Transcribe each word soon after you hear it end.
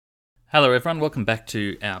Hello everyone, welcome back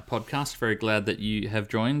to our podcast. Very glad that you have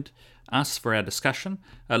joined us for our discussion.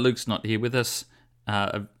 Luke's not here with us.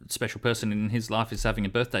 A special person in his life is having a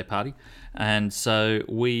birthday party, and so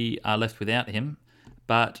we are left without him,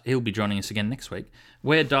 but he'll be joining us again next week.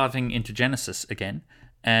 We're diving into Genesis again,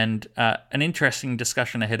 and an interesting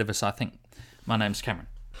discussion ahead of us, I think. My name's Cameron.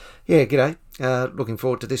 Yeah, g'day. Looking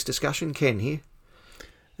forward to this discussion. Ken here.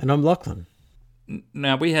 And I'm Lachlan.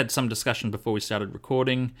 Now, we had some discussion before we started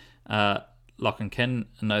recording. Locke and Ken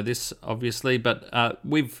know this, obviously, but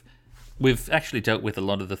we've actually dealt with a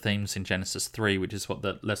lot of the themes in Genesis 3, which is what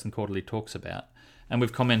the Lesson Quarterly talks about, and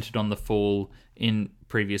we've commented on the fall in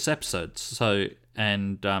previous episodes. So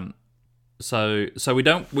we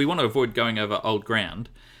want to avoid going over old ground.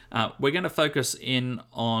 We're going to focus in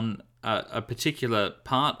on a particular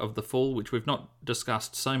part of the fall, which we've not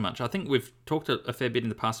discussed so much. I think we've talked a fair bit in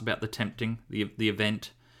the past about the tempting, the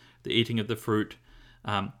event, the eating of the fruit,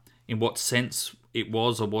 in what sense it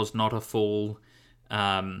was or was not a fall.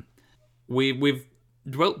 We've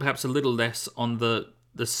dwelt perhaps a little less on the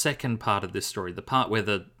second part of this story, the part where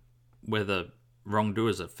the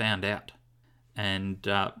wrongdoers are found out. And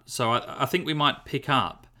so I think we might pick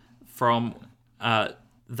up from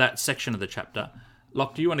that section of the chapter.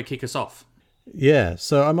 Locke, do you want to kick us off? Yeah,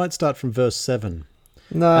 so I might start from verse 7.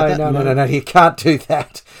 No, you can't do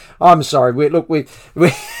that. I'm sorry. We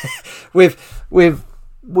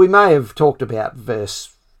may have talked about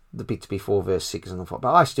the bits before verse 6 and all,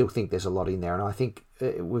 but I still think there's a lot in there, and I think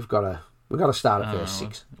we've got to start at verse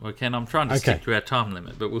 6. Well, Ken, I'm trying to stick to our time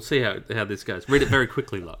limit, but we'll see how this goes. Read it very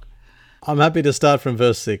quickly, Locke. I'm happy to start from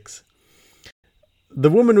verse 6. The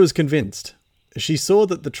woman was convinced. She saw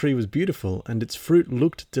that the tree was beautiful, and its fruit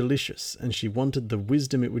looked delicious, and she wanted the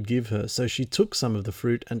wisdom it would give her, so she took some of the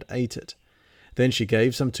fruit and ate it. Then she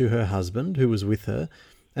gave some to her husband, who was with her,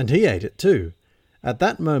 and he ate it too. At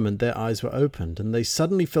that moment their eyes were opened, and they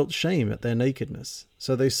suddenly felt shame at their nakedness,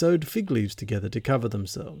 so they sewed fig leaves together to cover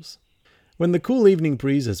themselves. When the cool evening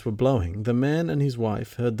breezes were blowing, the man and his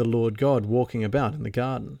wife heard the Lord God walking about in the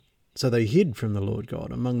garden. So they hid from the Lord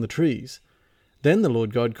God among the trees. Then the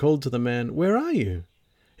Lord God called to the man, "Where are you?"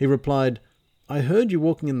 He replied, "I heard you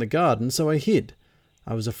walking in the garden, so I hid.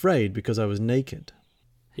 I was afraid because I was naked."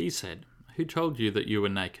 He said, "Who told you that you were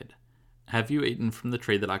naked? Have you eaten from the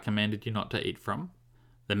tree that I commanded you not to eat from?"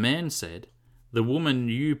 The man said, "The woman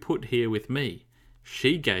you put here with me,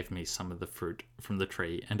 she gave me some of the fruit from the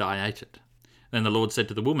tree, and I ate it." Then the Lord said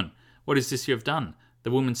to the woman, "What is this you have done?" The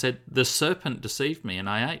woman said, "The serpent deceived me, and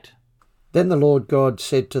I ate." Then the Lord God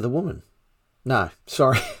said to the woman,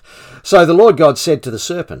 So the Lord God said to the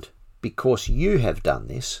serpent, "Because you have done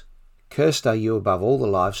this, cursed are you above all the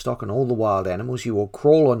livestock and all the wild animals. You will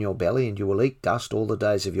crawl on your belly, and you will eat dust all the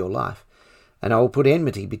days of your life. And I will put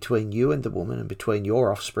enmity between you and the woman, and between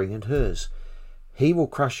your offspring and hers. He will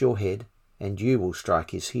crush your head, and you will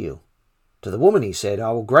strike his heel." To the woman he said,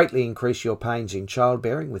 "I will greatly increase your pains in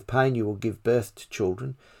childbearing. With pain you will give birth to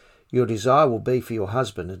children. Your desire will be for your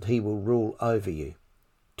husband, and he will rule over you."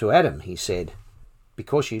 To Adam he said,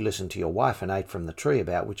 "Because you listened to your wife and ate from the tree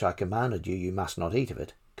about which I commanded you, you must not eat of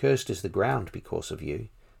it. Cursed is the ground because of you.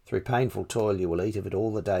 Through painful toil you will eat of it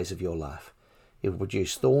all the days of your life. It will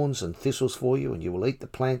produce thorns and thistles for you, and you will eat the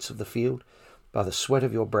plants of the field. By the sweat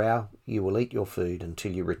of your brow you will eat your food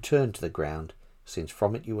until you return to the ground, since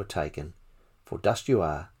from it you were taken. For dust you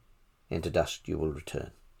are, and to dust you will return."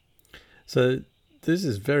 So this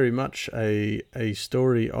is very much a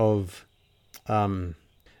story of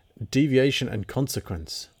deviation and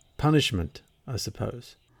consequence. Punishment, I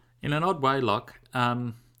suppose. In an odd way, Locke,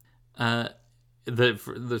 the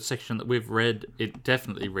section that we've read, it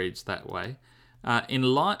definitely reads that way. In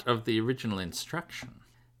light of the original instruction,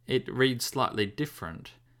 it reads slightly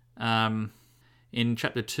different. In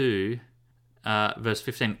chapter 2, verse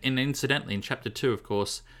 15, and incidentally, in chapter 2, of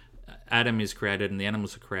course, Adam is created and the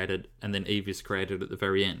animals are created, and then Eve is created at the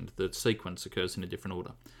very end. The sequence occurs in a different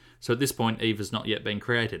order. So at this point, Eve has not yet been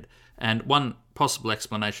created. And one possible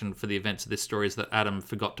explanation for the events of this story is that Adam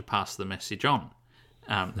forgot to pass the message on,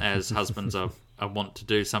 as husbands are wont to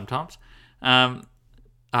do sometimes. But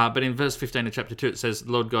in verse 15 of chapter 2, it says,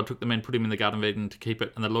 "The Lord God took the man, put him in the Garden of Eden to keep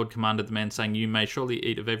it. And the Lord commanded the man, saying, You may surely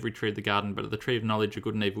eat of every tree of the garden, but of the tree of knowledge of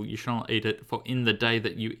good and evil you shall not eat it, for in the day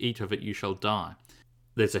that you eat of it you shall die."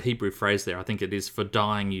 There's a Hebrew phrase there. I think it is, "For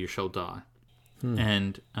dying you shall die."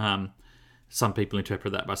 And some people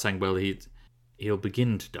interpret that by saying, well, he'll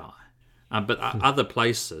begin to die. But other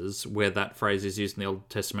places where that phrase is used in the Old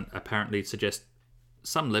Testament apparently suggest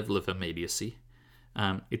some level of immediacy.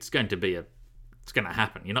 It's going to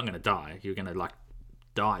happen. You're not going to die. You're going to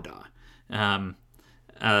die.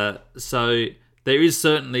 So there is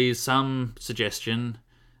certainly some suggestion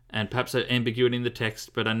and perhaps an ambiguity in the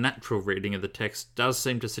text, but a natural reading of the text does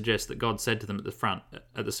seem to suggest that God said to them at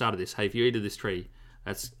the start of this, hey, if you eat of this tree,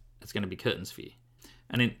 that's going to be curtains for you.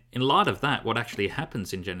 And in light of that, what actually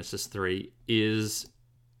happens in Genesis 3 is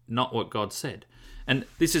not what God said. And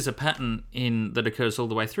this is a pattern that occurs all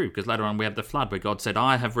the way through, because later on we have the flood where God said,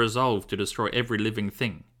 I have resolved to destroy every living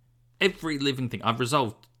thing. Every living thing. I've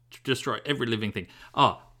resolved to destroy every living thing.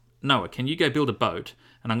 Oh, Noah, can you go build a boat?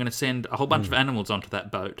 And I'm going to send a whole bunch of animals onto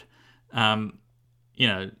that boat, to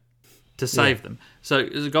save them.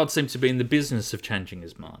 So God seems to be in the business of changing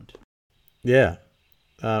his mind. Yeah.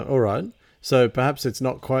 All right. So perhaps it's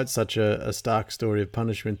not quite such a stark story of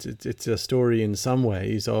punishment. It's a story in some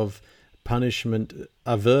ways of punishment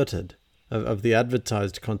averted, of the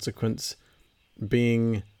advertised consequence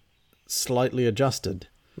being slightly adjusted.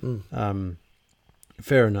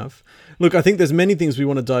 Fair enough. Look, I think there's many things we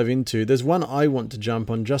want to dive into. There's one I want to jump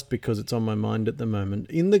on just because it's on my mind at the moment.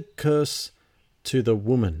 In the curse to the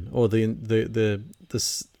woman, or the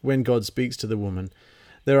when God speaks to the woman,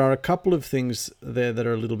 there are a couple of things there that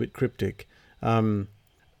are a little bit cryptic.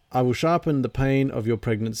 I will sharpen the pain of your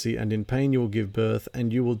pregnancy, and in pain you will give birth,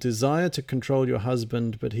 and you will desire to control your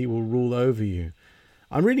husband, but he will rule over you.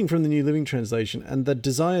 I'm reading from the New Living Translation, and the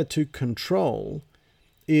desire to control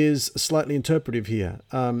is slightly interpretive here.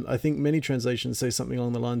 I think many translations say something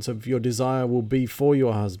along the lines of your desire will be for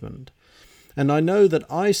your husband. And I know that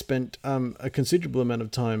I spent a considerable amount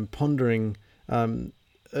of time pondering how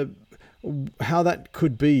that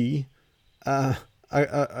could be a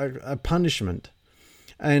punishment.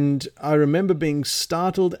 And I remember being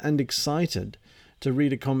startled and excited to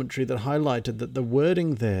read a commentary that highlighted that the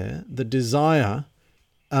wording there, the desire,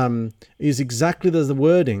 is exactly the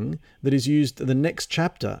wording that is used in the next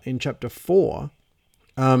chapter, in chapter 4,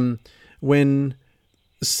 when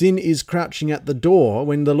sin is crouching at the door,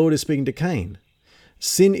 when the Lord is speaking to Cain.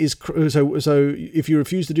 Sin is so if you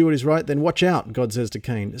refuse to do what is right, then watch out, God says to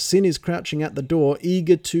Cain. Sin is crouching at the door,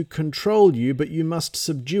 eager to control you, but you must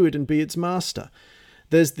subdue it and be its master.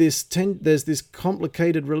 There's this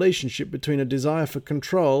complicated relationship between a desire for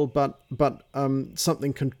control, but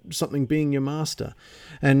something being your master,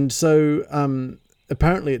 and so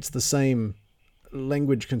apparently it's the same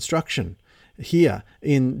language construction here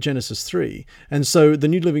in Genesis 3. And so the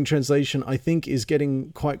New Living Translation, I think, is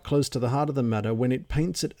getting quite close to the heart of the matter when it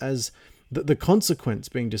paints it as the consequence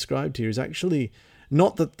being described here is actually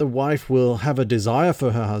not that the wife will have a desire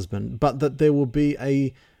for her husband, but that there will be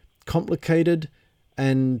a complicated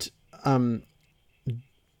and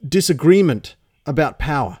disagreement about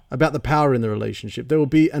power, about the power in the relationship. There will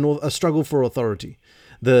be a struggle for authority.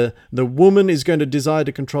 The woman is going to desire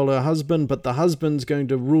to control her husband, but the husband's going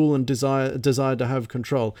to rule and desire to have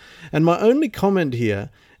control. And my only comment here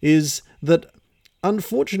is that,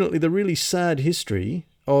 unfortunately, the really sad history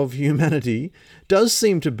of humanity does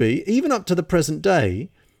seem to be, even up to the present day,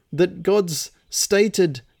 that God's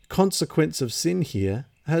stated consequence of sin here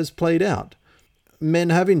has played out.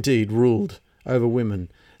 Men have indeed ruled over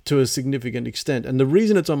women to a significant extent. And the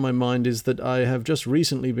reason it's on my mind is that I have just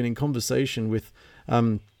recently been in conversation with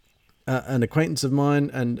an acquaintance of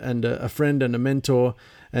mine and a friend and a mentor,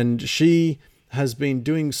 and she has been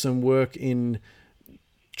doing some work in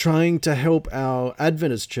trying to help our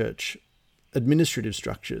Adventist church administrative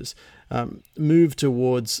structures move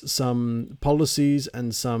towards some policies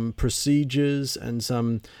and some procedures and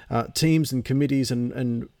some teams and committees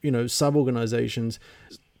and sub-organizations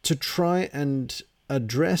to try and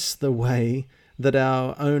address the way that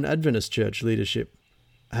our own Adventist church leadership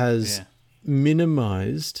has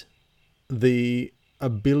minimized the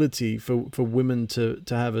ability for women to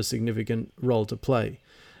have a significant role to play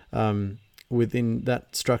within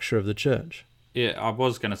that structure of the church. Yeah, I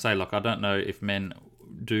was going to say, I don't know if men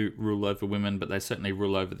do rule over women, but they certainly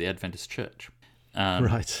rule over the Adventist church.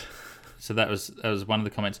 Right. So that was one of the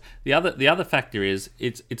comments. The other factor is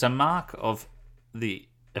it's a mark of the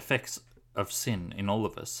effects of sin in all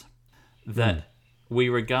of us that we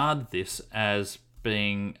regard this as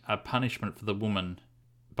being a punishment for the woman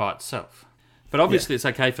by itself. But obviously it's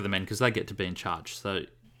okay for the men because they get to be in charge. So,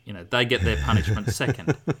 they get their punishment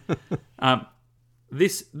second.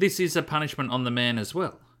 This is a punishment on the man as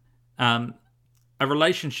well. A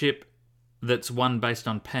relationship that's one based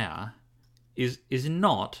on power is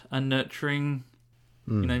not a nurturing,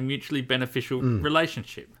 mutually beneficial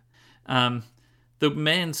relationship. The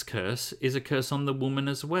man's curse is a curse on the woman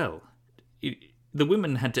as well. The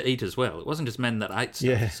women had to eat as well. It wasn't just men that ate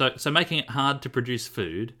stuff. Yeah. So making it hard to produce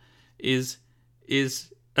food is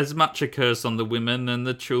as much a curse on the women and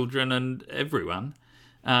the children and everyone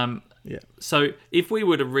Yeah. So if we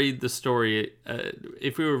were to read the story,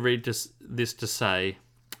 if we were to read this to say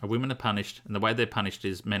women are punished, and the way they're punished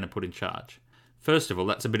is men are put in charge. First of all,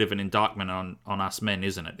 that's a bit of an indictment on us men,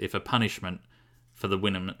 isn't it? If a punishment for the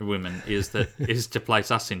women is to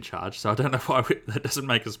place us in charge. So I don't know why that doesn't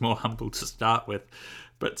make us more humble to start with.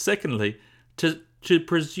 But secondly, to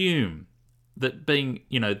presume that being,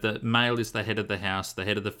 the male is the head of the house, the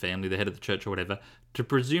head of the family, the head of the church or whatever, to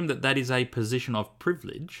presume that is a position of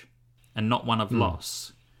privilege and not one of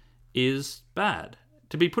loss is bad.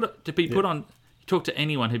 To be put on, talk to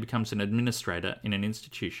anyone who becomes an administrator in an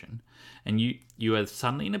institution, and you are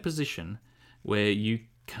suddenly in a position where you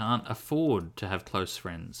can't afford to have close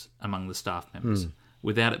friends among the staff members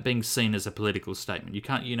without it being seen as a political statement. You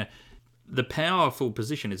can't, the powerful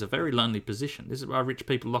position is a very lonely position. This is why rich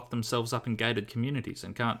people lock themselves up in gated communities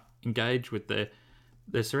and can't engage with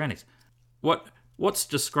their surroundings. What's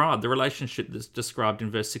described, the relationship that's described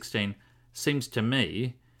in verse 16, seems to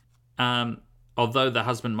me, although the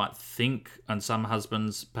husband might think, and some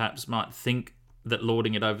husbands perhaps might think that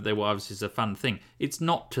lording it over their wives is a fun thing, it's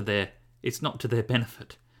not to their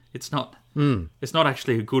benefit. It's not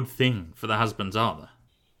actually a good thing for the husbands either.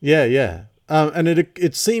 Yeah. And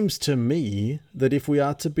it seems to me that if we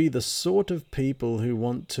are to be the sort of people who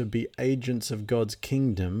want to be agents of God's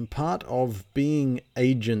kingdom, part of being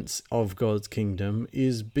agents of God's kingdom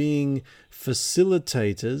is being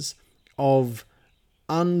facilitators of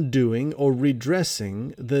undoing or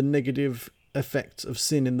redressing the negative effects of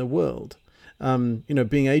sin in the world.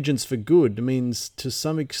 Being agents for good means to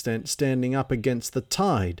some extent standing up against the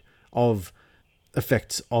tide of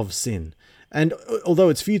effects of sin. And although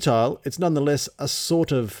it's futile, it's nonetheless a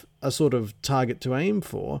sort of target to aim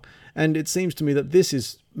for. And it seems to me that this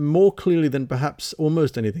is more clearly than perhaps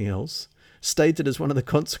almost anything else stated as one of the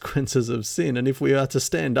consequences of sin. And if we are to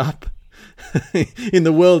stand up in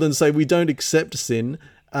the world and say we don't accept sin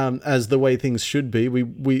as the way things should be,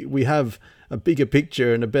 we have a bigger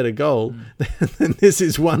picture and a better goal, then this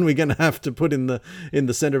is one we're going to have to put in the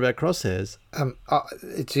center of our crosshairs.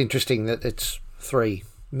 It's interesting that it's three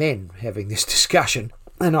men having this discussion,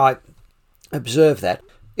 and I observe that.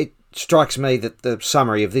 It strikes me that the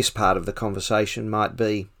summary of this part of the conversation might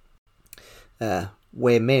be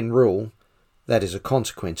where men rule, that is a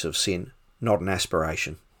consequence of sin, not an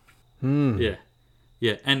aspiration. Yeah,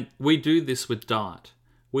 and we do this with diet.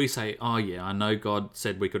 We say, oh yeah, I know God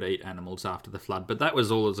said we could eat animals after the flood, but that was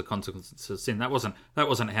all as a consequence of sin. That wasn't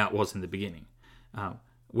how it was in the beginning.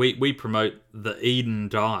 We promote the Eden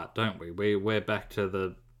diet, don't we? We're back to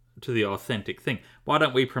the authentic thing. Why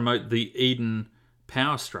don't we promote the Eden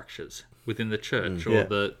power structures within the church, or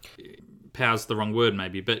the power's the wrong word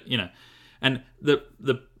maybe, but and the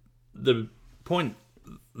point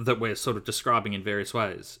that we're sort of describing in various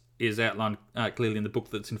ways is outlined clearly in the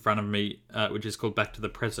book that's in front of me, which is called Back to the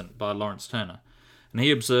Present by Lawrence Turner. And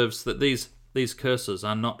he observes that these curses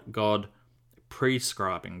are not God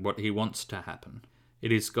prescribing what he wants to happen.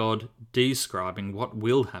 It is God describing what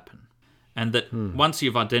will happen. And that once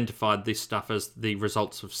you've identified this stuff as the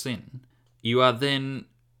results of sin, you are then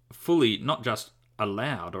fully not just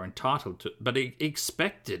allowed or entitled to, but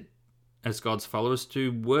expected as God's followers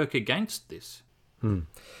to work against this. And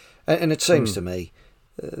it seems to me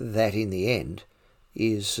that in the end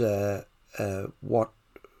is what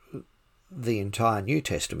the entire New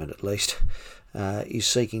Testament, at least, is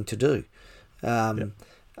seeking to do.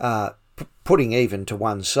 Putting even to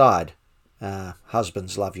one side,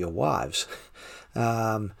 husbands, love your wives,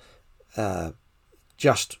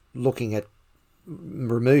 just looking at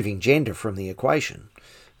removing gender from the equation.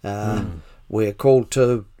 We're called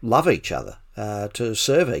to love each other, to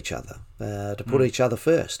serve each other, to put each other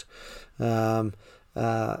first. And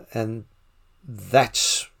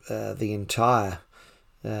that's the entire...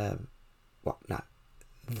 that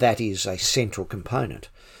is a central component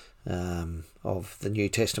of the New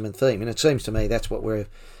Testament theme. And it seems to me that's what we're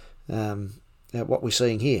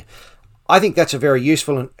seeing here. I think that's a very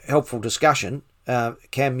useful and helpful discussion.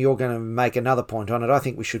 Cam, you're going to make another point on it. I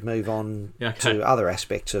think we should move on to other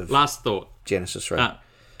aspects of last thought. Genesis 3.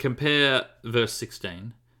 Compare verse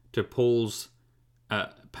 16 to Paul's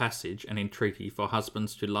passage and entreaty for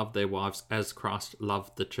husbands to love their wives as Christ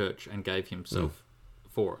loved the church and gave himself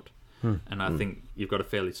for it. And I think you've got a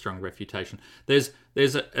fairly strong refutation. There's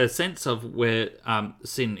a sense of where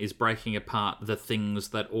sin is breaking apart the things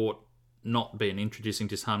that ought not be, and introducing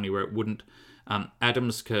disharmony where it wouldn't.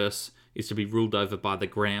 Adam's curse is to be ruled over by the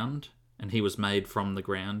ground, and he was made from the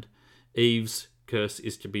ground. Eve's curse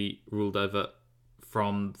is to be ruled over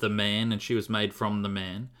from the man, and she was made from the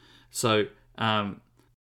man. So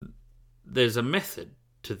there's a method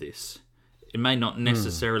to this. It may not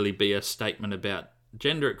necessarily be a statement about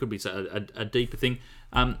gender. It could be a deeper thing.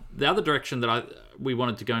 The other direction that we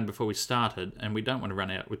wanted to go in before we started, and we don't want to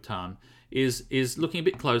run out with time, is looking a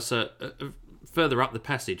bit closer, further up the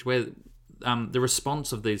passage, where the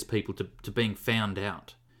response of these people to being found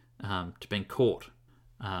out, to being caught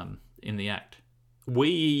in the act.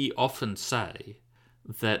 We often say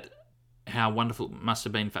that how wonderful it must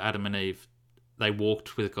have been for Adam and Eve. They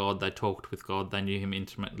walked with God, they talked with God, they knew him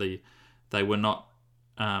intimately. They were not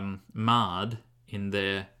marred in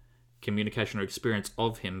their communication or experience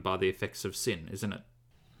of him by the effects of sin, isn't it?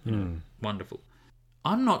 Wonderful.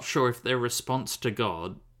 I'm not sure if their response to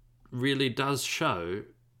God really does show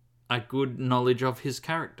a good knowledge of his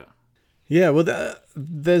character. Yeah, well,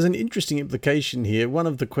 there's an interesting implication here. One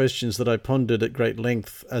of the questions that I pondered at great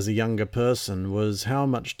length as a younger person was how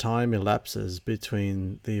much time elapses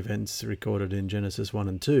between the events recorded in Genesis 1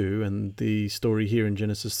 and 2 and the story here in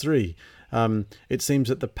Genesis 3. It seems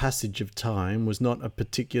that the passage of time was not a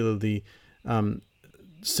particularly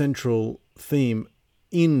central theme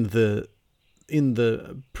in the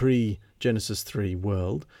pre-Genesis 3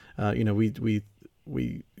 world.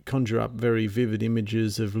 We conjure up very vivid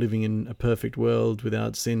images of living in a perfect world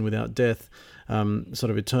without sin, without death, sort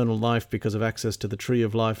of eternal life because of access to the tree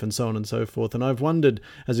of life and so on and so forth. And I've wondered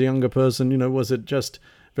as a younger person, was it just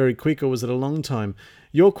very quick or was it a long time?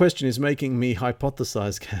 Your question is making me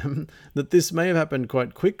hypothesize, Cam, that this may have happened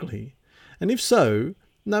quite quickly. And if so,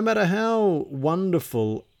 no matter how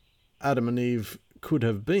wonderful Adam and Eve could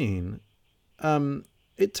have been,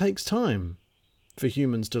 it takes time for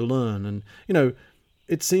humans to learn. And,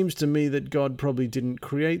 it seems to me that God probably didn't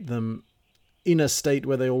create them in a state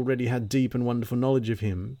where they already had deep and wonderful knowledge of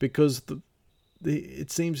him, because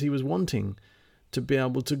it seems he was wanting to be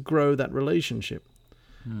able to grow that relationship.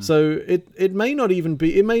 So it may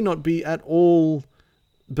not be at all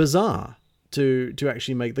bizarre to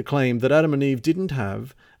actually make the claim that Adam and Eve didn't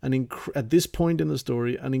have at this point in the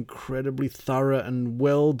story an incredibly thorough and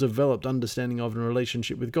well-developed understanding of and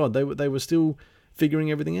relationship with God. They were still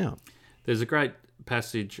figuring everything out. There's a great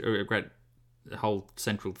passage, or a great whole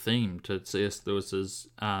central theme to C.S. Lewis's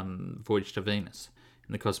Voyage to Venus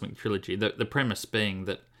in the Cosmic Trilogy. The premise being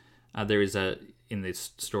that there is in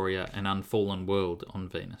this story an unfallen world on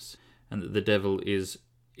Venus, and that the devil is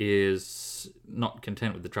not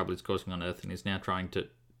content with the trouble he's causing on Earth and is now trying to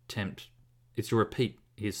repeat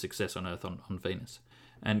his success on Earth on Venus.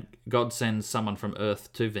 And God sends someone from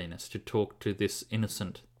Earth to Venus to talk to this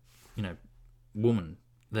innocent, woman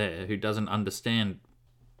there who doesn't understand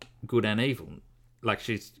good and evil. Like,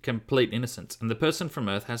 she's complete innocence. And the person from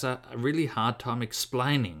Earth has a really hard time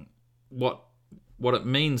explaining what it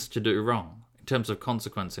means to do wrong in terms of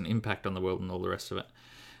consequence and impact on the world and all the rest of it.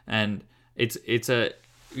 And it's a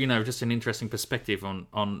just an interesting perspective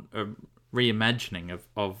on a reimagining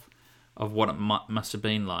of what it must have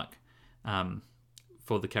been like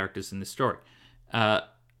for the characters in this story.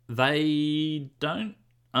 They don't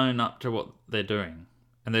own up to what they're doing.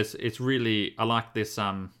 And it's really, I like this.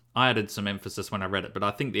 I added some emphasis when I read it, but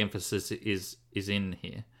I think the emphasis is in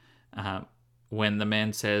here. When the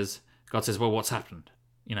man says, God says, well, what's happened?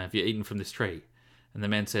 Have you eaten from this tree? And the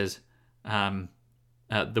man says, the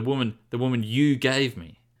woman you gave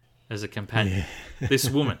me as a companion. Yeah. This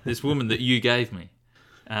woman that you gave me,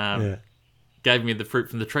 gave me the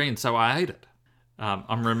fruit from the tree, and so I ate it.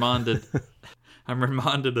 I'm reminded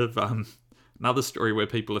of another story where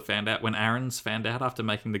people have found out when Aaron's found out after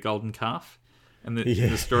making the golden calf. And in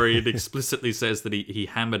the story, it explicitly says that he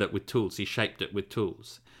hammered it with tools. He shaped it with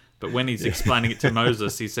tools. But when he's explaining it to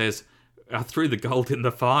Moses, he says, I threw the gold in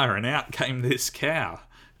the fire and out came this cow.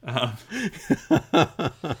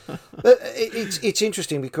 It's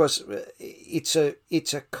interesting because it's a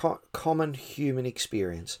common human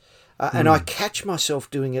experience. And I catch myself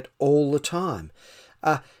doing it all the time.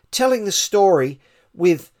 Telling the story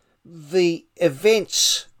with the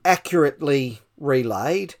events accurately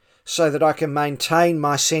relayed so that I can maintain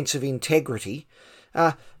my sense of integrity,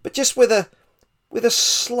 but just with a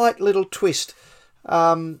slight little twist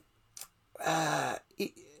that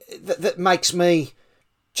makes me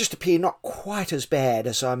just appear not quite as bad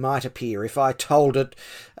as I might appear if I told it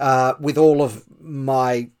with all of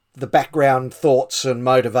the background thoughts and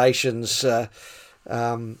motivations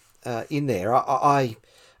in there.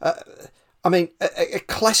 I mean, a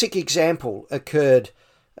classic example occurred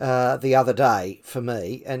the other day for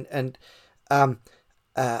me, and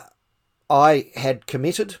I had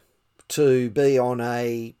committed to be on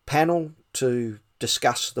a panel to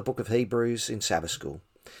discuss the Book of Hebrews in Sabbath school.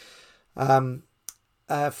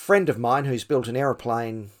 A friend of mine who's built an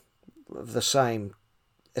aeroplane of the same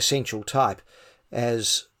essential type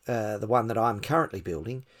as the one that I'm currently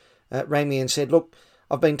building, rang me and said, "Look,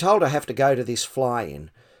 I've been told I have to go to this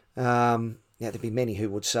fly-in." Now, there'd be many who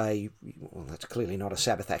would say, "Well, that's clearly not a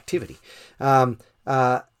Sabbath activity." But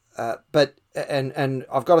I've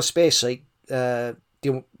got a spare seat. Do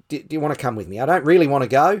you want to come with me? I don't really want to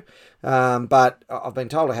go, but I've been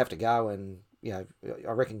told I have to go, and I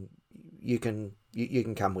reckon you can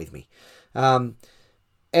come with me. And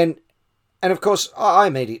of course, I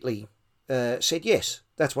immediately said yes,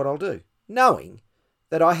 that's what I'll do, knowing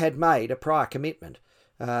that I had made a prior commitment,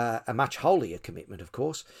 a much holier commitment, of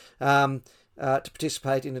course, to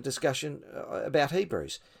participate in a discussion about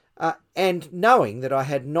Hebrews, and knowing that I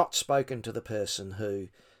had not spoken to the person who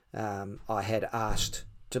I had asked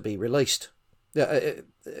to be released,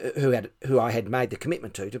 who I had made the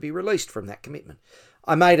commitment to be released from that commitment.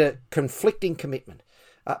 I made a conflicting commitment,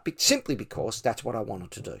 simply because that's what I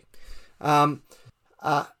wanted to do.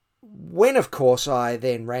 When, of course, I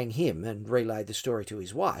then rang him and relayed the story to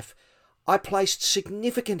his wife, I placed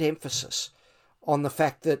significant emphasis on the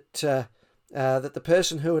fact that that the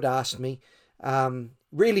person who had asked me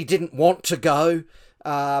really didn't want to go,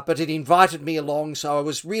 but had invited me along, so I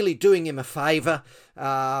was really doing him a favour,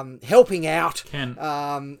 helping out. Can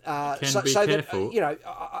So be careful. that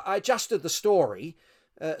I adjusted the story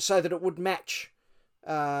so that it would match,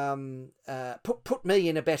 put me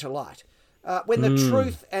in a better light. When the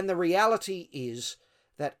truth and the reality is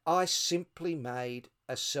that I simply made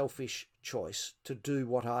a selfish choice to do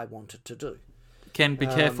what I wanted to do. Can be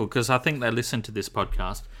careful, because I think they listen to this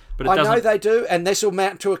podcast. But I know they do, and this will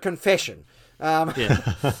mount to a confession. Yeah.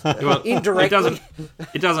 Well, Indirectly.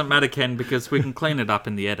 It doesn't matter, Ken, because we can clean it up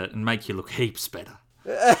in the edit and make you look heaps better.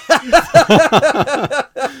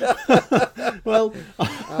 Well,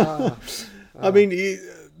 I mean,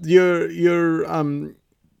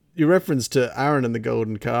 your reference to Aaron and the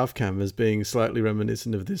golden calf cam as being slightly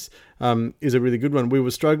reminiscent of this is a really good one. We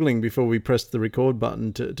were struggling before we pressed the record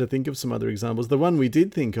button to think of some other examples. The one we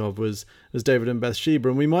did think of was David and Bathsheba,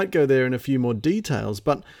 and we might go there in a few more details.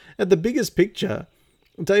 But at the biggest picture,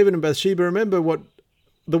 David and Bathsheba, remember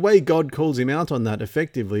the way God calls him out on that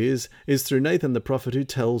effectively is through Nathan the prophet, who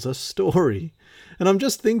tells a story. And I'm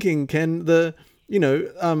just thinking, Ken, the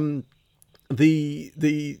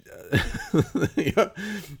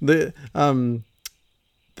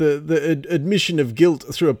admission of guilt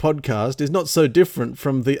through a podcast is not so different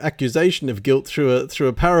from the accusation of guilt through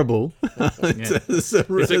a parable. There's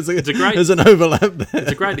an overlap there.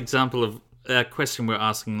 It's a great example of a question we were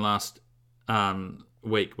asking last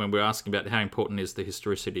week when we were asking about how important is the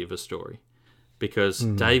historicity of a story. Because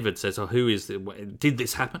David says, "Oh, who is it? Did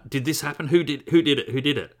this happen? Did this happen? Who did it? Who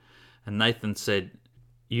did it?" And Nathan said,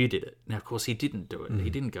 "You did it." Now, of course, he didn't do it. He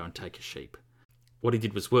didn't go and take a sheep. What he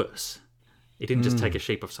did was worse. He didn't just take a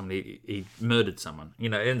sheep off somebody. He murdered someone.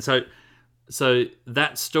 And so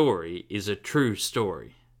that story is a true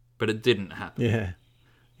story, but it didn't happen.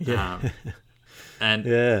 Yeah.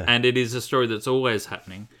 And it is a story that's always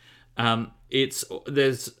happening.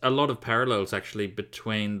 There's a lot of parallels actually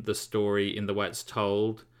between the story in the way it's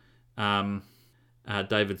told.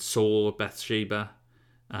 David saw Bathsheba.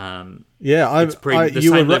 You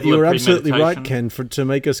were absolutely right, Ken, to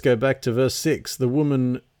make us go back to verse 6. The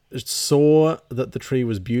woman saw that the tree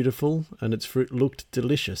was beautiful and its fruit looked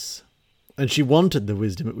delicious, and she wanted the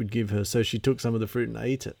wisdom it would give her, so she took some of the fruit and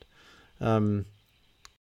ate it.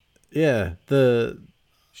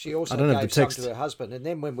 She also gave some to her husband. And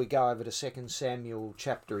then when we go over to 2 Samuel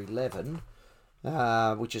chapter 11,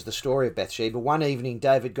 which is the story of Bathsheba, one evening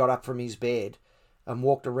David got up from his bed and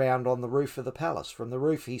walked around on the roof of the palace. From the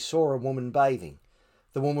roof he saw a woman bathing.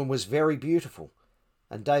 The woman was very beautiful,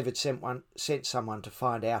 and David sent someone to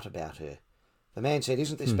find out about her. The man said,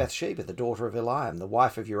 "Isn't this Bathsheba, the daughter of Eliam, the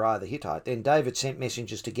wife of Uriah the Hittite?" Then David sent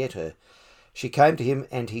messengers to get her. She came to him,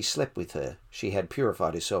 and he slept with her. She had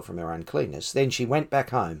purified herself from her uncleanness. Then she went back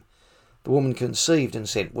home. The woman conceived and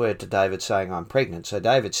sent word to David, saying, "I'm pregnant." So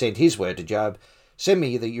David sent his word to Joab, "Send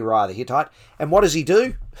me the Uriah the Hittite." And what does he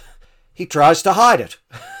do? He tries to hide it.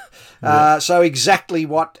 So exactly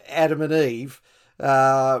what Adam and Eve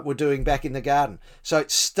were doing back in the garden. So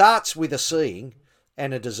it starts with a seeing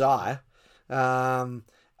and a desire, and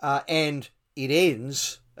it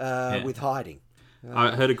ends with hiding.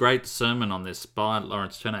 I heard a great sermon on this by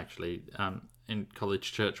Lawrence Turner, actually, in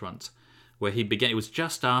College Church once, where he began. It was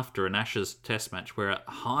just after an Ashes Test match where a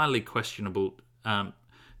highly questionable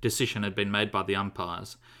decision had been made by the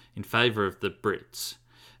umpires in favour of the Brits,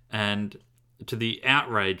 and to the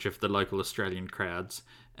outrage of the local Australian crowds.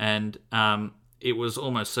 And it was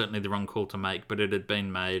almost certainly the wrong call to make, but it had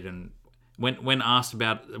been made. And when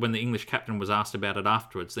the English captain was asked about it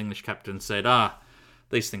afterwards, the English captain said,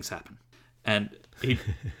 these things happen. And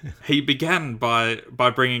he began by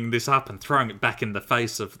bringing this up and throwing it back in the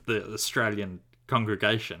face of the Australian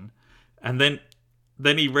congregation. And then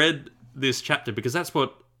he read this chapter, because that's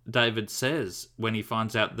what David says when he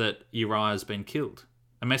finds out that Uriah has been killed.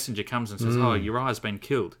 A messenger comes and says, oh, Uriah's been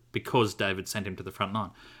killed, because David sent him to the front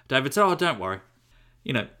line. David said, oh, don't worry.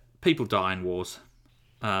 People die in wars.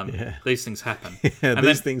 These things happen.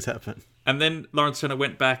 Things happen. And then Lawrence Turner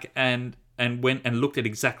went back and went and looked at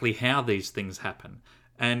exactly how these things happen.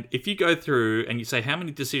 And if you go through and you say, how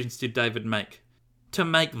many decisions did David make to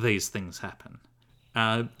make these things happen?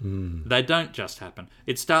 They don't just happen.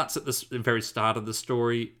 It starts at the very start of the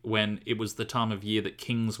story, when it was the time of year that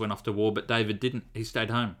kings went off to war, but David didn't. He stayed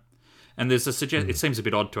home. And there's a it seems a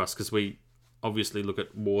bit odd to us, because we obviously look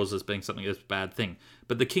at wars as being something that's a bad thing.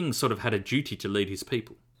 But the king sort of had a duty to lead his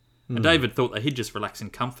people. And David thought that he'd just relax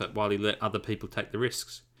in comfort while he let other people take the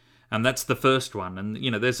risks. And that's the first one. And,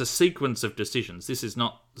 there's a sequence of decisions. This is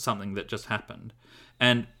not something that just happened.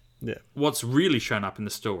 And what's really shown up in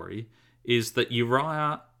the story is that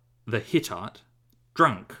Uriah the Hittite,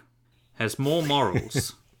 drunk, has more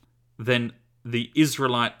morals than the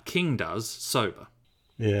Israelite king does sober.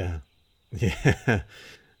 Yeah.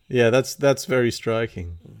 Yeah, that's very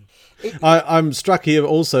striking. I'm struck here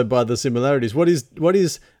also by the similarities. What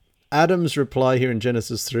is Adam's reply here in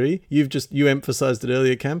Genesis 3? You emphasized it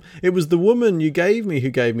earlier, Cam. It was the woman you gave me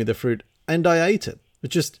who gave me the fruit, and I ate it. It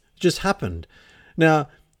just happened. Now,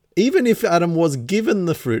 even if Adam was given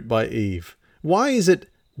the fruit by Eve, why is it,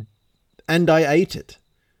 and I ate it?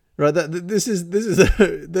 Right,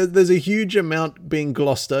 there's a huge amount being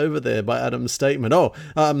glossed over there by Adam's statement.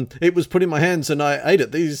 It was put in my hands and I ate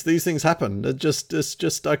it. These things happened. It's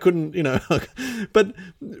just I couldn't,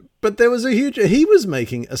 but there was he was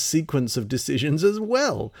making a sequence of decisions as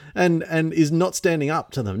well, and is not standing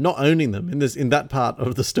up to them, not owning them in that part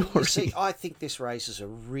of the story. You see, I think this raises a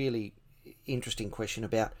really interesting question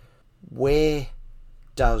about where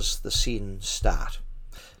does the sin start?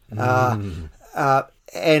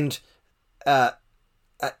 And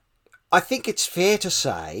I think it's fair to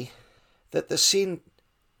say that the sin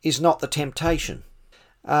is not the temptation.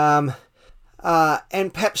 And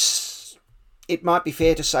perhaps it might be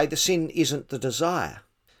fair to say the sin isn't the desire.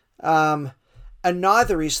 And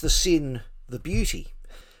neither is the sin the beauty.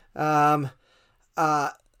 Where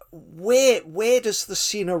does the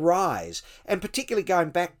sin arise? And particularly going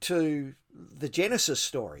back to the Genesis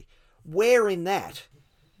story, where in that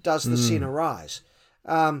does the sin arise?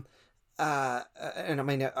 And I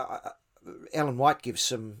mean, Ellen White gives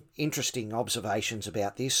some interesting observations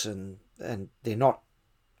about this, and they're not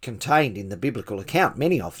contained in the biblical account,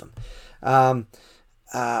 many of them.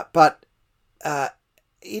 But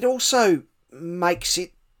it also makes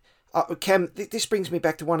it... Cam, this brings me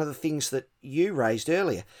back to one of the things that you raised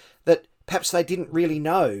earlier, that perhaps they didn't really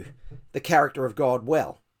know the character of God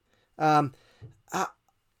well. I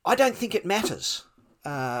don't think it matters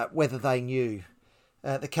whether they knew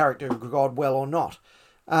the character of God well or not,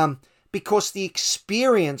 because the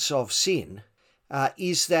experience of sin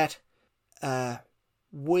is that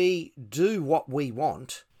we do what we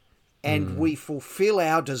want and we fulfill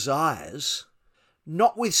our desires,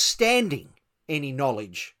 notwithstanding any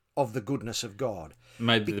knowledge of the goodness of God.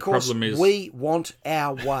 Maybe because the problem is we want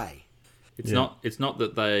our way. It's not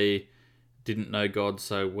that they didn't know God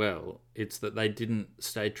so well. It's that they didn't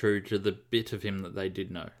stay true to the bit of him that they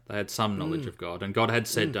did know. They had some knowledge of God, and God had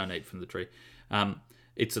said, don't eat from the tree.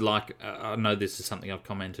 It's like, I know this is something I've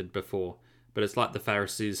commented before, but it's like the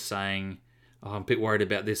Pharisees saying, I'm a bit worried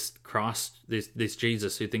about this Christ, this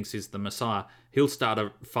Jesus who thinks he's the Messiah. He'll start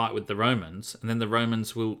a fight with the Romans, and then the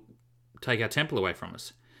Romans will take our temple away from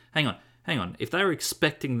us. Hang on. If they were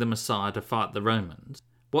expecting the Messiah to fight the Romans,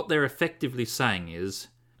 what they're effectively saying is,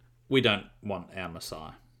 we don't want our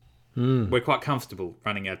Messiah. We're quite comfortable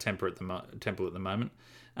running our temple at the moment.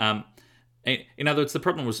 In other words, the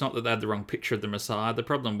problem was not that they had the wrong picture of the Messiah. The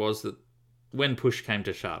problem was that when push came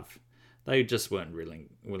to shove, they just weren't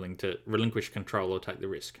willing to relinquish control or take the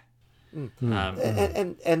risk. And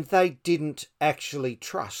they didn't actually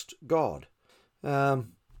trust God. To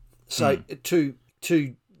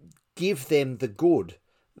give them the good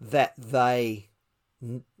that they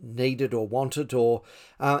needed or wanted, or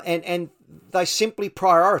and they simply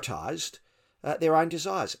prioritized their own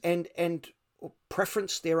desires and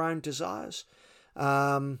preferenced their own desires,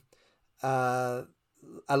 allowed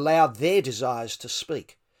their desires to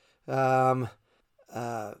speak, to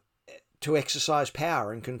exercise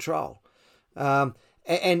power and control, and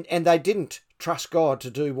they didn't trust God to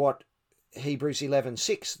do what Hebrews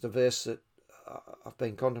 11:6, the verse that I've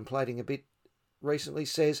been contemplating a bit recently,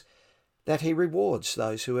 says, that he rewards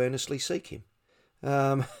those who earnestly seek him.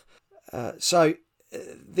 So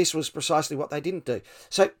this was precisely what they didn't do.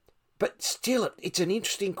 So, but still, it's an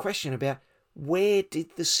interesting question about where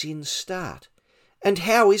did the sin start, and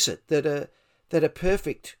how is it that a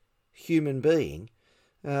perfect human being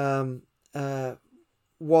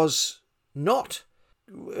was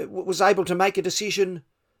able to make a decision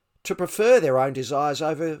to prefer their own desires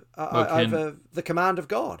over the command of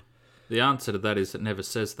God? The answer to that is it never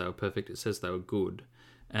says they were perfect. It says they were good.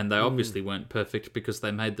 And they obviously weren't perfect because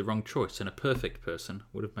they made the wrong choice. And a perfect person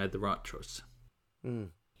would have made the right choice.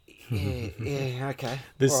 Yeah, okay.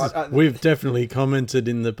 We've definitely commented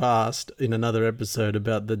in the past in another episode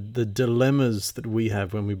about the dilemmas that we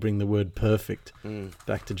have when we bring the word perfect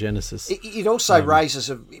back to Genesis. It also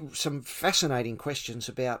raises some fascinating questions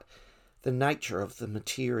about the nature of the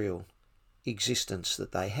material existence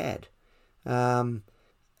that they had.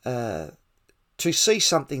 To see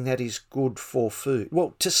something that is good for food.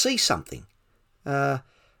 Well, to see something.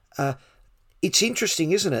 It's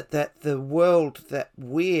interesting, isn't it, that the world that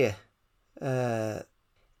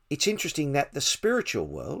it's interesting that the spiritual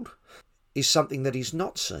world is something that is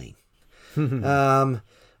not seen.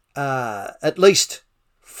 At least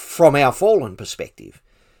from our fallen perspective.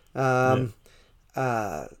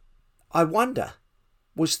 I wonder,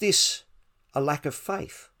 was this a lack of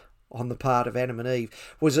faith on the part of Adam and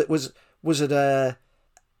Eve? Was it a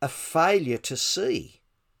failure to see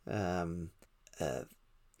in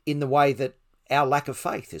the way that our lack of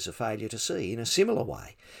faith is a failure to see in a similar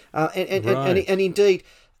way? And indeed,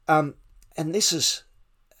 and this is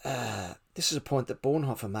a point that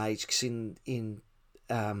Bonhoeffer makes in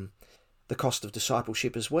The Cost of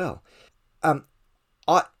Discipleship as well.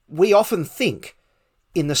 We often think,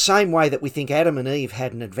 in the same way that we think Adam and Eve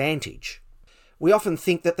had an advantage, we often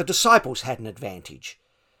think that the disciples had an advantage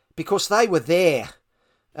because they were there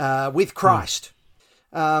with Christ.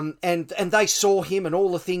 And they saw him and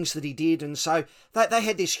all the things that he did, and so they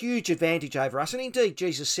had this huge advantage over us. And indeed,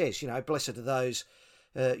 Jesus says, blessed are those,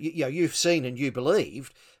 you've seen and you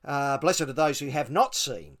believed. Blessed are those who have not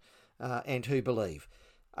seen and who believe.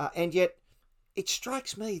 And yet, it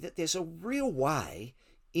strikes me that there's a real way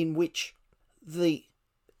in which the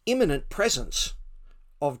imminent presence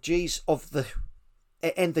of Jesus,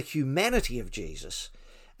 and the humanity of Jesus,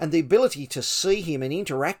 and the ability to see him and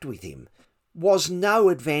interact with him, was no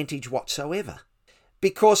advantage whatsoever,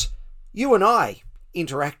 because you and I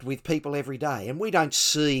interact with people every day and we don't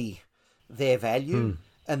see their value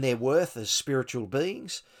and their worth as spiritual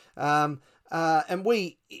beings. And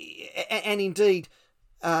indeed,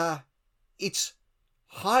 it's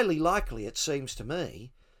highly likely, it seems to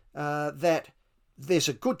me, that there's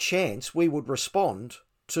a good chance we would respond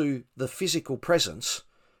to the physical presence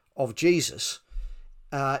of Jesus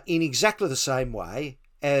in exactly the same way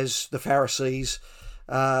as the Pharisees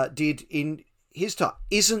did in his time.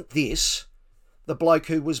 Isn't this the bloke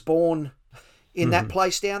who was born in that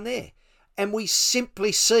place down there? And we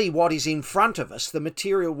simply see what is in front of us, the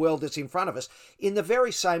material world that's in front of us, in the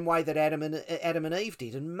very same way that Adam and Eve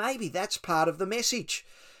did. And maybe that's part of the message,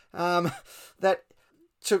 that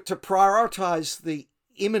to prioritise the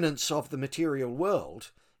imminence of the material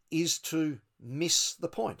world is to miss the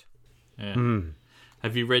point. Yeah.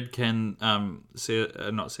 Have you read not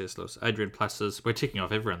C.S. Lewis, Adrian Plasser's? We're ticking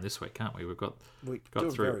off everyone this week, can't we? We got doing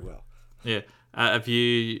through very well. Yeah. Have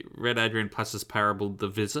you read Adrian Plasser's parable, The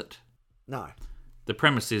Visit? No. The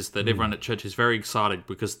premise is that everyone at church is very excited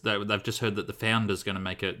because they've just heard that the founder's going to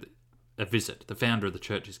make a visit. The founder of the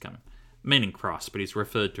church is coming, meaning Christ, but he's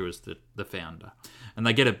referred to as the founder. And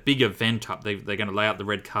they get a big event up. They're going to lay out the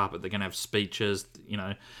red carpet. They're going to have speeches.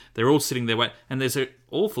 They're all sitting there waiting. And there's an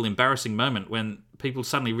awful, embarrassing moment when people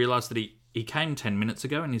suddenly realise that he came 10 minutes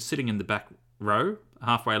ago and he's sitting in the back row,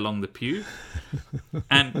 halfway along the pew.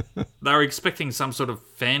 And they were expecting some sort of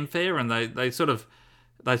fanfare, and they sort of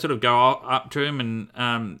go up to him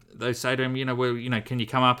and they say to him, can you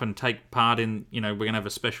come up and take part in, we're going to have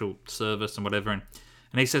a special service and whatever.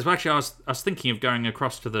 And he says, well, actually, I was thinking of going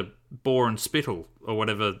across to the Boar and Spittle or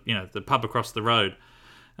whatever, the pub across the road.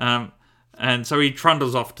 And so he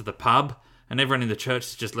trundles off to the pub, and everyone in the church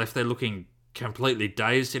is just left there looking completely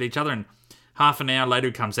dazed at each other. And half an hour later,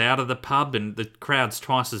 he comes out of the pub, and the crowd's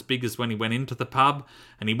twice as big as when he went into the pub.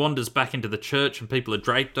 And he wanders back into the church, and people are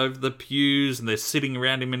draped over the pews, and they're sitting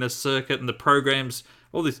around him in a circuit. And the program's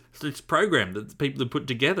all this program that the people had put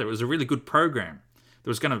together. It was a really good program that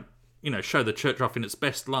was going to, show the church off in its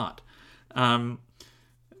best light. No,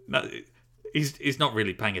 he's not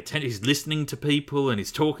really paying attention. He's listening to people and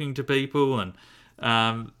he's talking to people, and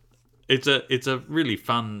it's a really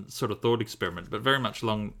fun sort of thought experiment, but very much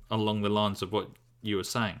along the lines of what you were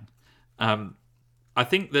saying. I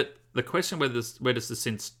think that the question where does the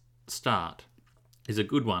sin start is a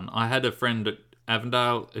good one. I had a friend at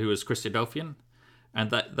Avondale who was Christadelphian,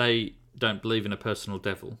 and that they don't believe in a personal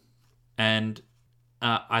devil. And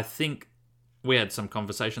I think we had some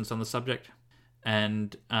conversations on the subject,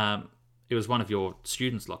 and it was one of your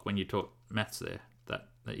students, Locke, when you taught maths there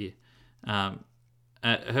that year.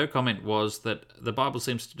 Her comment was that the Bible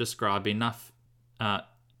seems to describe enough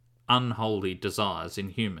unholy desires in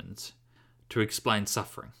humans to explain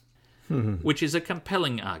suffering, which is a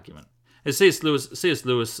compelling argument. As C.S.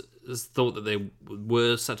 Lewis thought that there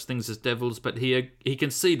were such things as devils, but he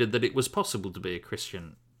conceded that it was possible to be a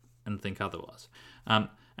Christian and think otherwise.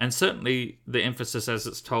 And certainly the emphasis, as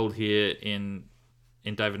it's told here in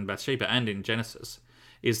David and Bathsheba and in Genesis,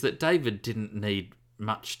 is that David didn't need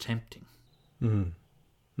much tempting. I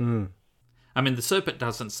mean, the serpent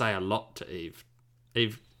doesn't say a lot to Eve.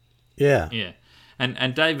 Yeah.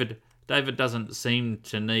 And David doesn't seem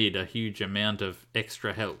to need a huge amount of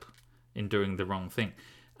extra help in doing the wrong thing.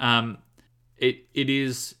 It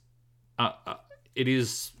is a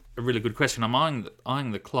really good question. I'm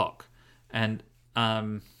eyeing the clock, and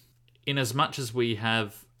in as much as we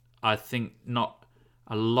have, I think, not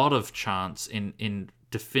a lot of chance in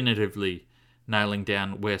definitively nailing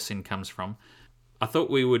down where sin comes from, I thought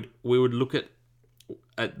we would look at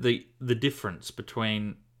the difference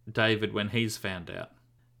between David when he's found out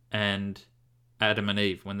and Adam and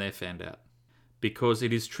Eve when they're found out. Because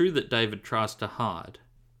it is true that David tries to hide,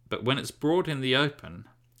 but when it's brought in the open,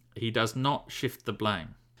 he does not shift the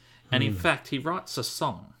blame. And in fact, he writes a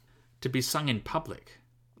song to be sung in public,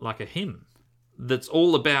 like a hymn, that's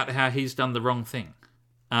all about how he's done the wrong thing.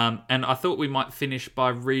 And I thought we might finish by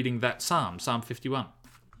reading that Psalm 51.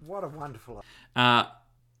 What a wonderful...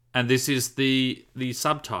 And this is the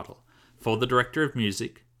subtitle, For the Director of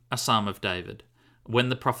Music, a Psalm of David, when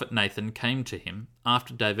the prophet Nathan came to him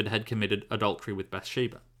after David had committed adultery with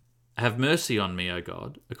Bathsheba. Have mercy on me, O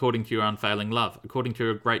God, according to your unfailing love, according to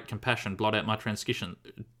your great compassion, blot out my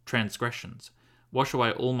transgressions. Wash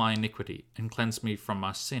away all my iniquity, and cleanse me from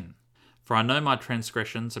my sin. For I know my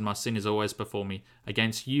transgressions, and my sin is always before me.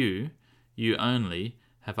 Against you only,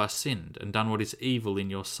 have I sinned, and done what is evil in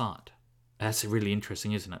your sight. That's really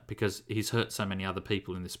interesting, isn't it? Because he's hurt so many other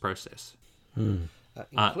people in this process.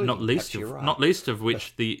 Not least of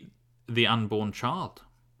which the unborn child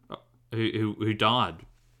who died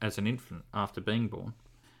as an infant after being born,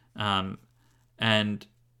 and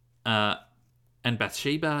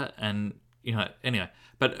Bathsheba, and anyway.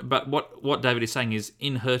 But what David is saying is,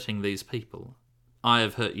 in hurting these people, I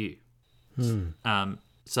have hurt you.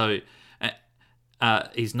 So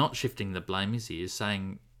he's not shifting the blame, is he? He's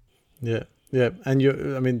saying, yeah.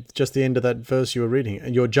 And just the end of that verse you were reading,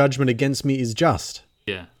 your judgment against me is just.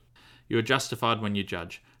 Yeah. You are justified when you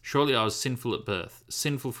judge. Surely I was sinful at birth,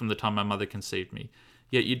 sinful from the time my mother conceived me.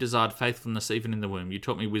 Yet you desired faithfulness even in the womb. You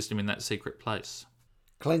taught me wisdom in that secret place.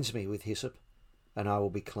 Cleanse me with hyssop, and I will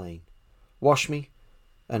be clean. Wash me,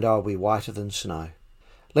 and I will be whiter than snow.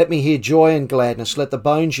 Let me hear joy and gladness. Let the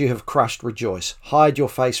bones you have crushed rejoice. Hide your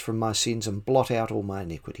face from my sins and blot out all my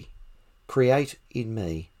iniquity. Create in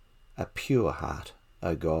me a pure heart,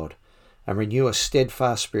 O God, and renew a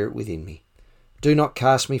steadfast spirit within me. Do not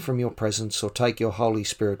cast me from your presence or take your Holy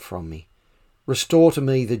Spirit from me. Restore to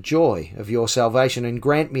me the joy of your salvation and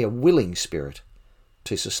grant me a willing spirit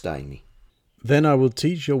to sustain me. Then I will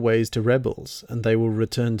teach your ways to rebels, and they will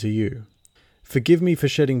return to you. Forgive me for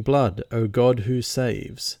shedding blood, O God who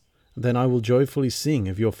saves. Then I will joyfully sing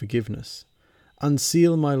of your forgiveness.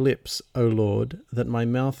 Unseal my lips, O Lord, that my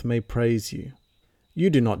mouth may praise you. You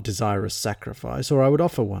do not desire a sacrifice, or I would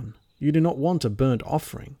offer one. You do not want a burnt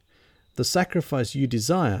offering. The sacrifice you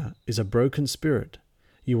desire is a broken spirit.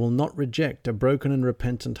 You will not reject a broken and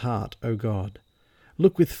repentant heart, O God.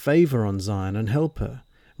 Look with favour on Zion and help her.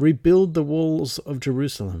 Rebuild the walls of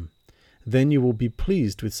Jerusalem. Then you will be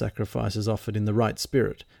pleased with sacrifices offered in the right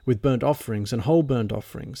spirit, with burnt offerings and whole burnt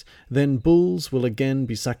offerings. Then bulls will again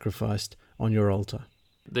be sacrificed on your altar.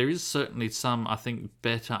 There is certainly some, I think,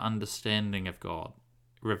 better understanding of God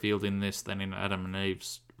revealed in this than in Adam and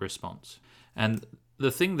Eve's response. And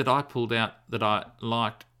the thing that I pulled out that I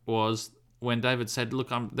liked was when David said,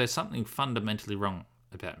 look, there's something fundamentally wrong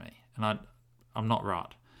about me, and I'm not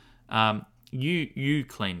right. You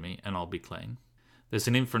clean me, and I'll be clean. There's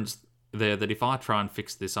an inference there that if I try and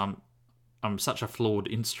fix this, I'm such a flawed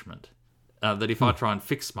instrument that if I try and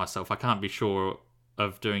fix myself, I can't be sure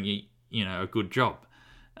of doing a good job.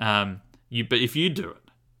 But if you do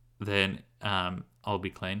it, then I'll be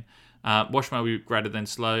clean. Wash my way greater than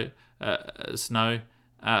snow.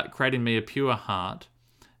 Create in me a pure heart,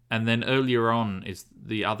 And then earlier on is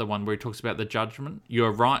the other one where he talks about the judgment.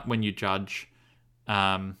 You're right when you judge.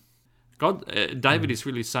 David is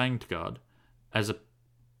really saying to God, as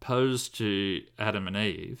opposed to Adam and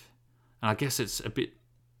Eve, and I guess it's a bit,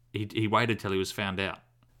 he waited till he was found out.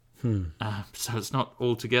 So it's not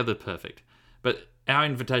altogether perfect. But our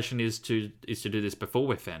invitation is to do this before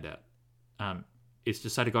we're found out. Is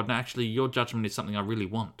to say to God, no, actually, your judgment is something I really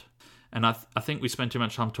want. And I think we spend too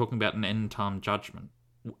much time talking about an end-time judgment,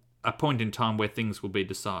 a point in time where things will be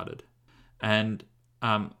decided. And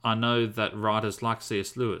I know that writers like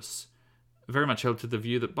C.S. Lewis very much held to the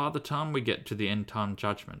view that by the time we get to the end-time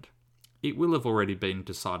judgment, it will have already been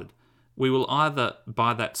decided. We will either,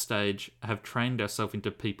 by that stage, have trained ourselves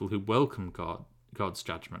into people who welcome God's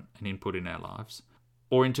judgment and input in our lives,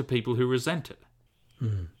 or into people who resent it.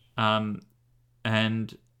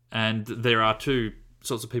 And there are two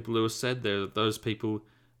sorts of people who are said. There are those people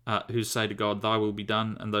who say to God, thy will be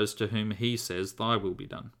done, and those to whom he says, thy will be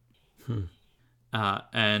done.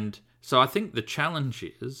 And so I think the challenge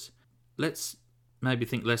is, let's maybe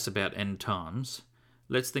think less about end times.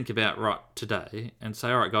 Let's think about right today and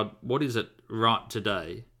say, all right, God, what is it right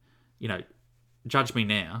today? Judge me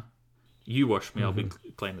now. You wash me, I'll be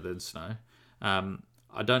cleaner than snow. I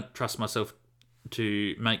don't trust myself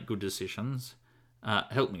to make good decisions.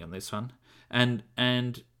 Help me on this one. And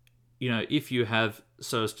if you have,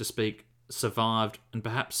 so as to speak, survived and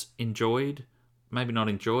perhaps enjoyed, maybe not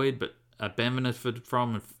enjoyed, but benefited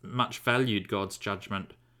from and much valued God's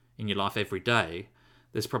judgment in your life every day,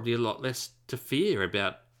 there's probably a lot less to fear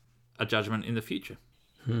about a judgment in the future.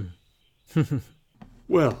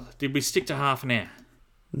 Well, did we stick to half an hour?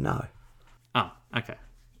 No. Oh, okay.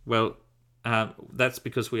 Well, that's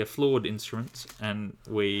because we are flawed instruments and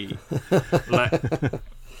we lack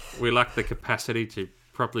the capacity to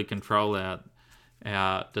properly control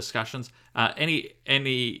our discussions. Any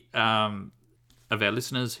of our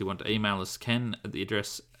listeners who want to email us can at the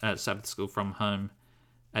address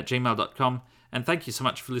sabbathschoolfromhome@gmail.com. And thank you so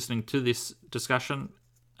much for listening to this discussion,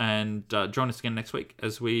 and join us again next week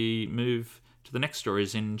as we move to the next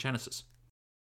stories in Genesis.